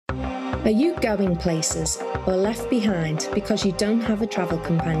Are you going places or left behind because you don't have a travel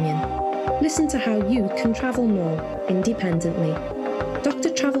companion? Listen to how you can travel more independently. Dr.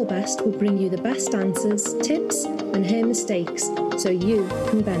 Travelbest will bring you the best answers, tips, and her mistakes so you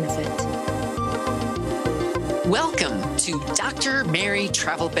can benefit. Welcome to Dr. Mary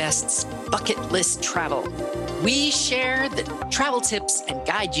Travelbest's Bucket List Travel. We share the travel tips and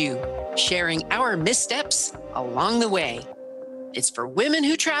guide you, sharing our missteps along the way. It's for women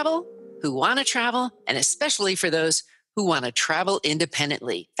who travel, who want to travel, and especially for those who want to travel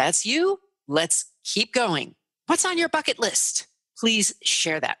independently. That's you. Let's keep going. What's on your bucket list? Please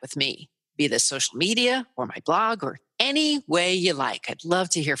share that with me, be it social media or my blog or any way you like. I'd love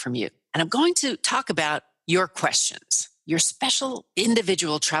to hear from you. And I'm going to talk about your questions, your special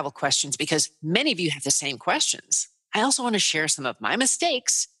individual travel questions, because many of you have the same questions. I also want to share some of my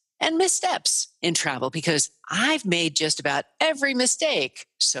mistakes and missteps in travel because I've made just about every mistake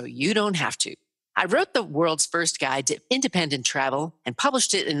so you don't have to. I wrote the world's first guide to independent travel and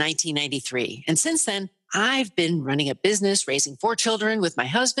published it in 1993. And since then, I've been running a business, raising 4 children with my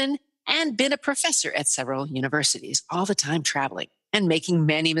husband, and been a professor at several universities, all the time traveling and making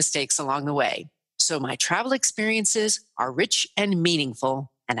many mistakes along the way. So my travel experiences are rich and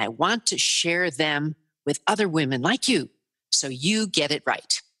meaningful, and I want to share them with other women like you so you get it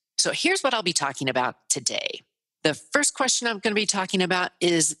right. So here's what I'll be talking about today. The first question I'm going to be talking about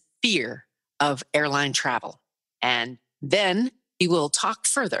is fear of airline travel. And then we will talk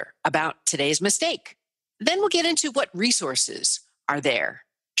further about today's mistake. Then we'll get into what resources are there,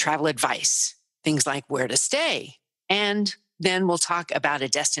 travel advice, things like where to stay. And then we'll talk about a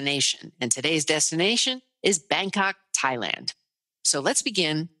destination. And today's destination is Bangkok, Thailand. So let's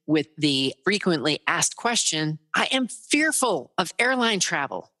begin with the frequently asked question. I am fearful of airline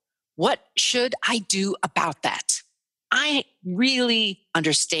travel. What should I do about that? I really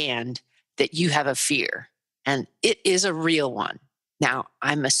understand that you have a fear, and it is a real one. Now,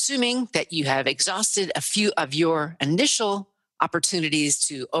 I'm assuming that you have exhausted a few of your initial opportunities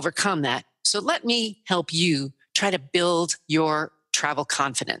to overcome that. So let me help you try to build your travel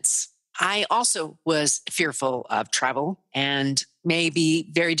confidence. I also was fearful of travel and may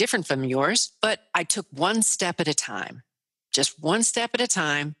be very different from yours, but I took one step at a time. Just one step at a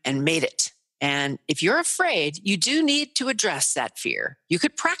time and made it. And if you're afraid, you do need to address that fear. You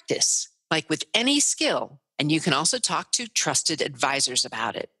could practice like with any skill, and you can also talk to trusted advisors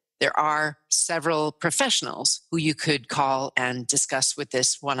about it. There are several professionals who you could call and discuss with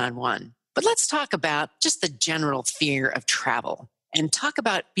this one-on-one. But let's talk about just the general fear of travel and talk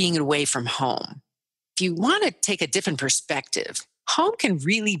about being away from home. If you want to take a different perspective, home can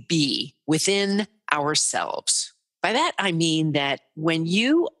really be within ourselves. By that, I mean that when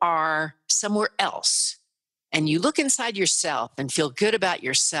you are somewhere else and you look inside yourself and feel good about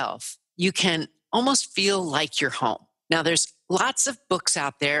yourself, you can almost feel like you're home. Now, there's lots of books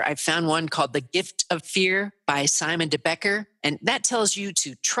out there. I found one called The Gift of Fear by Simon de Becker, and that tells you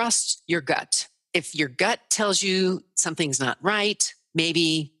to trust your gut. If your gut tells you something's not right,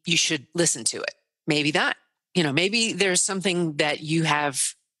 maybe you should listen to it. Maybe not. Maybe there's something that you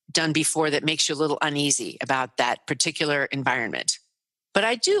have done before that makes you a little uneasy about that particular environment. But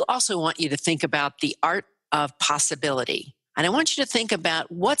I do also want you to think about the art of possibility. And I want you to think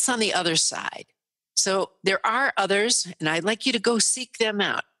about what's on the other side. So there are others, and I'd like you to go seek them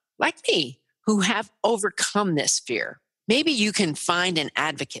out, like me, who have overcome this fear. Maybe you can find an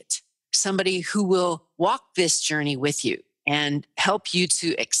advocate, somebody who will walk this journey with you and help you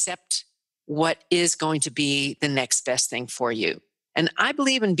to accept what is going to be the next best thing for you. And I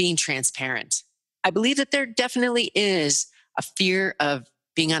believe in being transparent. I believe that there definitely is a fear of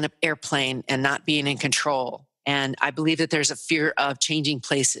being on an airplane and not being in control. And I believe that there's a fear of changing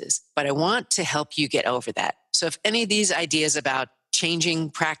places. But I want to help you get over that. So if any of these ideas about changing,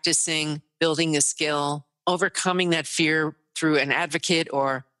 practicing, building a skill, overcoming that fear through an advocate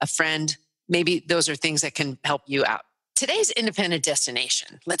or a friend, maybe those are things that can help you out. Today's independent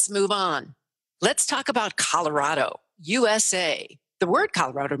destination. Let's move on. Let's talk about Colorado, USA. The word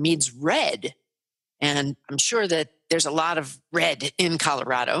Colorado means red. And I'm sure that there's a lot of red in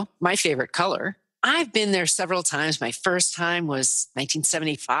Colorado, my favorite color. I've been there several times. My first time was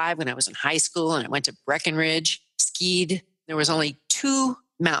 1975 when I was in high school, and I went to Breckenridge, skied. There was only 2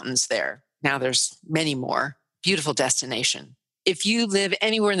 mountains there. Now there's many more. Beautiful destination. If you live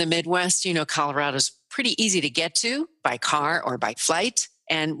anywhere in the Midwest, Colorado's pretty easy to get to by car or by flight.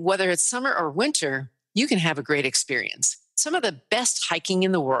 And whether it's summer or winter, you can have a great experience. Some of the best hiking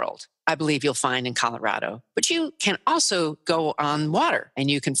in the world I believe you'll find in Colorado. But you can also go on water and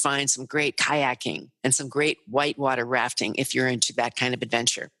you can find some great kayaking and some great whitewater rafting if you're into that kind of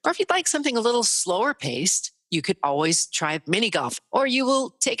adventure. Or if you'd like something a little slower paced, you could always try mini golf, or you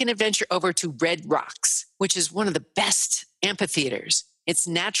will take an adventure over to Red Rocks, which is one of the best amphitheaters. It's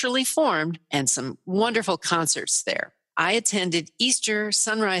naturally formed and some wonderful concerts there. I attended Easter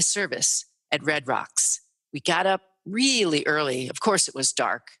sunrise service at Red Rocks. We got up really early. Of course, it was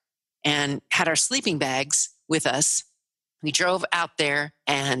dark, and had our sleeping bags with us. We drove out there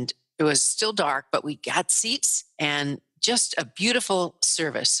and it was still dark, but we got seats and just a beautiful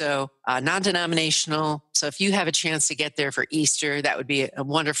service. So non-denominational. So if you have a chance to get there for Easter, that would be a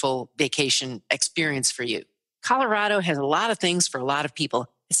wonderful vacation experience for you. Colorado has a lot of things for a lot of people.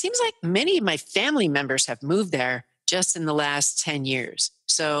 It seems like many of my family members have moved there just in the last 10 years.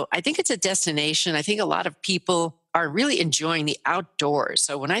 So I think it's a destination. I think a lot of people are really enjoying the outdoors.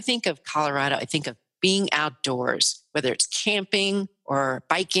 So when I think of Colorado, I think of being outdoors, whether it's camping or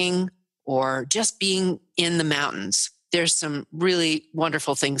biking or just being in the mountains. There's some really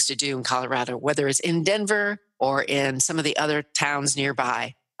wonderful things to do in Colorado, whether it's in Denver or in some of the other towns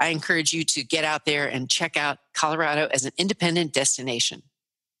nearby. I encourage you to get out there and check out Colorado as an independent destination.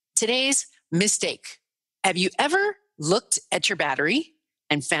 Today's mistake. Have you ever looked at your battery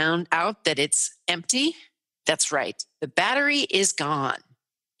and found out that it's empty? That's right. The battery is gone.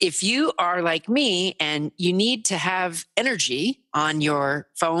 If you are like me and you need to have energy on your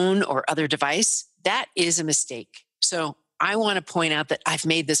phone or other device, that is a mistake. So I want to point out that I've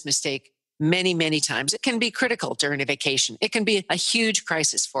made this mistake many, many times. It can be critical during a vacation. It can be a huge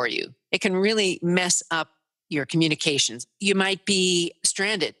crisis for you. It can really mess up your communications. You might be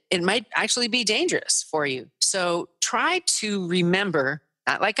stranded. It might actually be dangerous for you. So try to remember,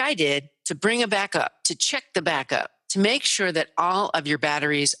 not like I did, to bring a backup, to check the backup, to make sure that all of your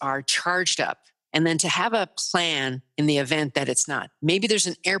batteries are charged up, and then to have a plan in the event that it's not. Maybe there's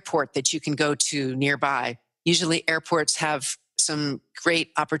an airport that you can go to nearby. Usually airports have some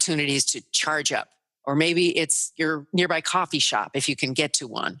great opportunities to charge up, or maybe it's your nearby coffee shop if you can get to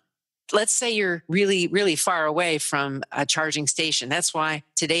one. Let's say you're really, really far away from a charging station. That's why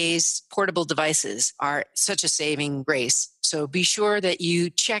today's portable devices are such a saving grace. So be sure that you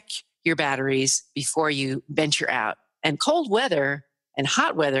check your batteries before you venture out. And cold weather and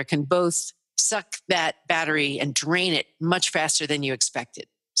hot weather can both suck that battery and drain it much faster than you expected.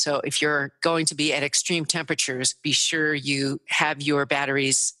 So if you're going to be at extreme temperatures, be sure you have your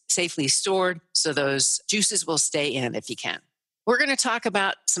batteries safely stored so those juices will stay in if you can. We're going to talk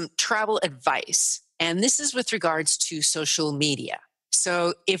about some travel advice, and this is with regards to social media.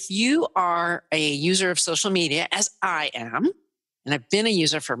 So if you are a user of social media, as I am, and I've been a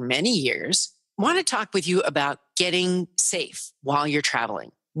user for many years, I want to talk with you about getting safe while you're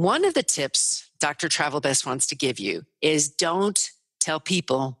traveling. One of the tips Dr. Travelbest wants to give you is don't tell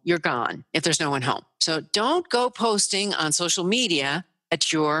people you're gone if there's no one home. So don't go posting on social media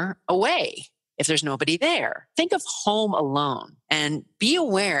that you're away if there's nobody there. Think of home alone and be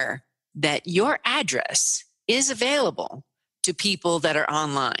aware that your address is available to people that are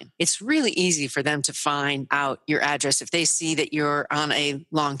online. It's really easy for them to find out your address if they see that you're on a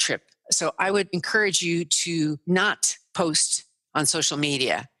long trip. So I would encourage you to not post on social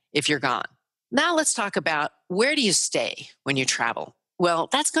media if you're gone. Now let's talk about, where do you stay when you travel? Well,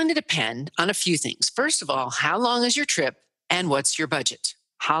 that's going to depend on a few things. First of all, how long is your trip and what's your budget?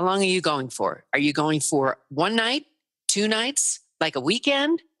 How long are you going for? Are you going for 1 night, 2 nights, like a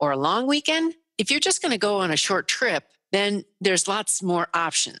weekend or a long weekend? If you're just going to go on a short trip, then there's lots more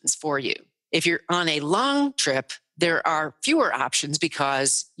options for you. If you're on a long trip, there are fewer options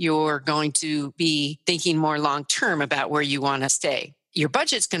because you're going to be thinking more long-term about where you want to stay. Your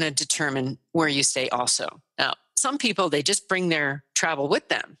budget's going to determine where you stay also. Now, some people, they just bring their travel with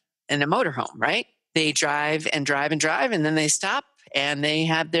them in a motorhome, right? They drive and drive and drive, and then they stop and they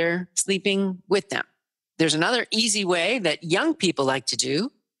have their sleeping with them. There's another easy way that young people like to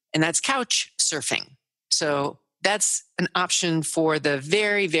do, and that's couch surfing. So that's an option for the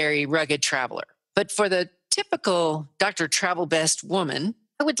very, very rugged traveler. But for the typical Dr. Travelbest woman,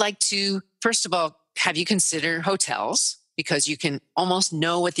 I would like to, first of all, have you consider hotels, because you can almost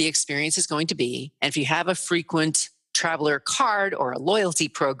know what the experience is going to be. And if you have a frequent traveler card or a loyalty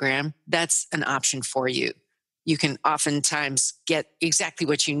program, that's an option for you. You can oftentimes get exactly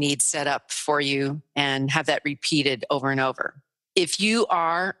what you need set up for you and have that repeated over and over. If you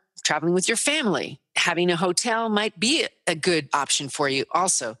are traveling with your family, having a hotel might be a good option for you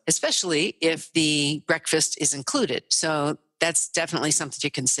also, especially if the breakfast is included. So that's definitely something to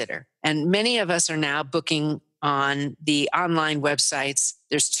consider. And many of us are now booking on the online websites,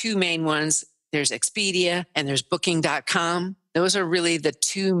 there's two main ones. There's Expedia and there's booking.com. Those are really the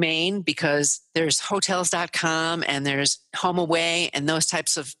two main, because there's hotels.com and there's HomeAway and those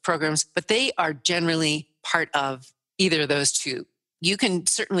types of programs, but they are generally part of either of those two. You can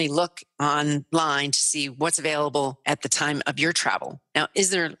certainly look online to see what's available at the time of your travel. Now, is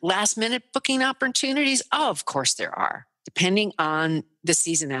there last minute booking opportunities? Oh, of course there are, depending on the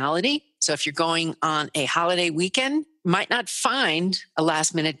seasonality. So if you're going on a holiday weekend, you might not find a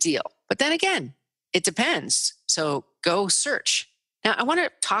last minute deal. But then again, it depends. So go search. Now, I want to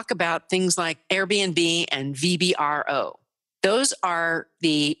talk about things like Airbnb and VBRO. Those are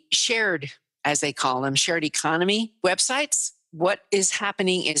the shared, as they call them, shared economy websites. What is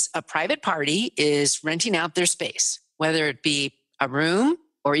happening is a private party is renting out their space, whether it be a room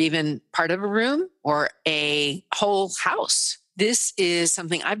or even part of a room or a whole house. This is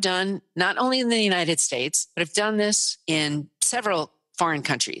something I've done not only in the United States, but I've done this in several foreign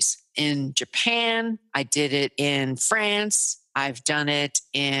countries. In Japan, I did it in France. I've done it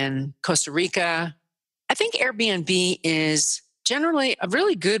in Costa Rica. I think Airbnb is generally a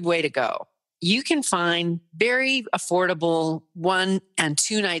really good way to go. You can find very affordable 1 and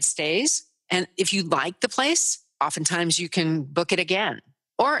 2 night stays. And if you like the place, oftentimes you can book it again.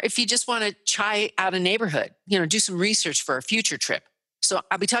 Or if you just want to try out a neighborhood, do some research for a future trip. So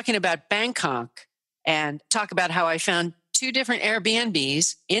I'll be talking about Bangkok and talk about how I found 2 different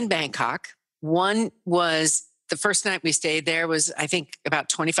Airbnbs in Bangkok. One was, the first night we stayed there was, I think, about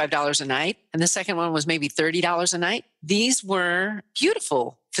 $25 a night. And the second one was maybe $30 a night. These were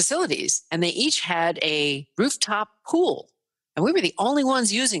beautiful facilities, and they each had a rooftop pool. And we were the only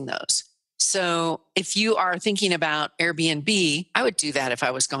ones using those. So if you are thinking about Airbnb, I would do that if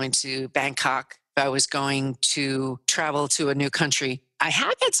I was going to Bangkok, if I was going to travel to a new country. I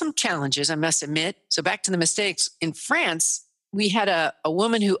have had some challenges, I must admit. So back to the mistakes. In France, we had a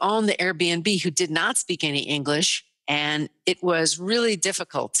woman who owned the Airbnb who did not speak any English. And it was really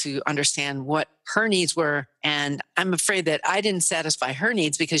difficult to understand what her needs were. And I'm afraid that I didn't satisfy her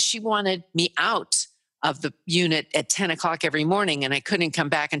needs because she wanted me out of the unit at 10 o'clock every morning, and I couldn't come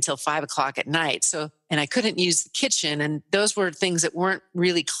back until 5 o'clock at night. And I couldn't use the kitchen. And those were things that weren't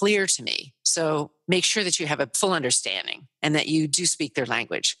really clear to me. So make sure that you have a full understanding and that you do speak their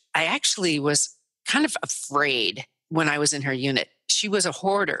language. I actually was kind of afraid when I was in her unit. She was a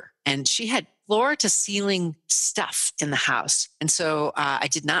hoarder and she had floor to ceiling stuff in the house. And so I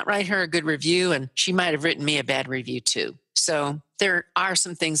did not write her a good review, and she might have written me a bad review too. So there are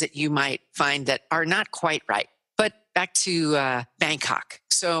some things that you might find that are not quite right. But back to Bangkok.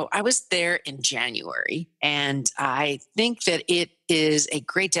 So I was there in January, and I think that it is a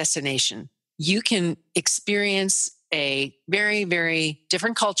great destination. You can experience a very, very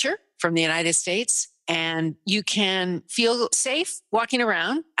different culture from the United States, and you can feel safe walking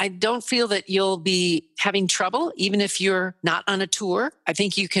around. I don't feel that you'll be having trouble, even if you're not on a tour. I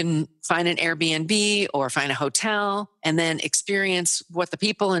think you can find an Airbnb or find a hotel and then experience what the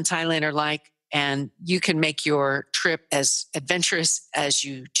people in Thailand are like. And you can make your trip as adventurous as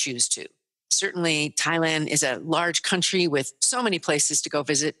you choose to. Certainly, Thailand is a large country with so many places to go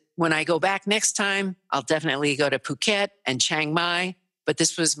visit. When I go back next time, I'll definitely go to Phuket and Chiang Mai. But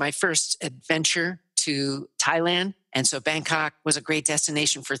this was my first adventure to Thailand. And so Bangkok was a great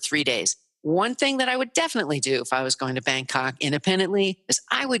destination for 3 days. One thing that I would definitely do if I was going to Bangkok independently is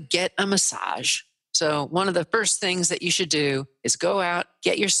I would get a massage. So one of the first things that you should do is go out,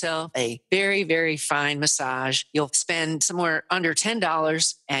 get yourself a very, very fine massage. You'll spend somewhere under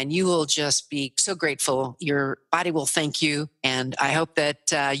 $10 and you will just be so grateful. Your body will thank you. And I hope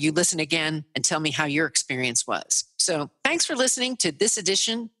that you listen again and tell me how your experience was. So thanks for listening to this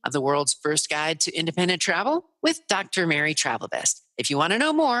edition of the world's first guide to independent travel with Dr. Mary Travelbest. If you want to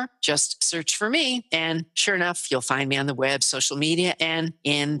know more, just search for me. And sure enough, you'll find me on the web, social media, and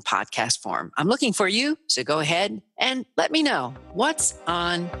in podcast form. I'm looking for you. So go ahead and let me know what's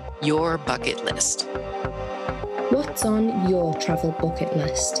on your bucket list. What's on your travel bucket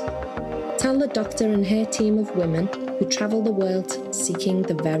list? Tell the doctor and her team of women who travel the world seeking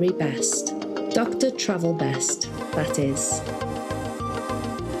the very best. Dr. Travelbest, that is.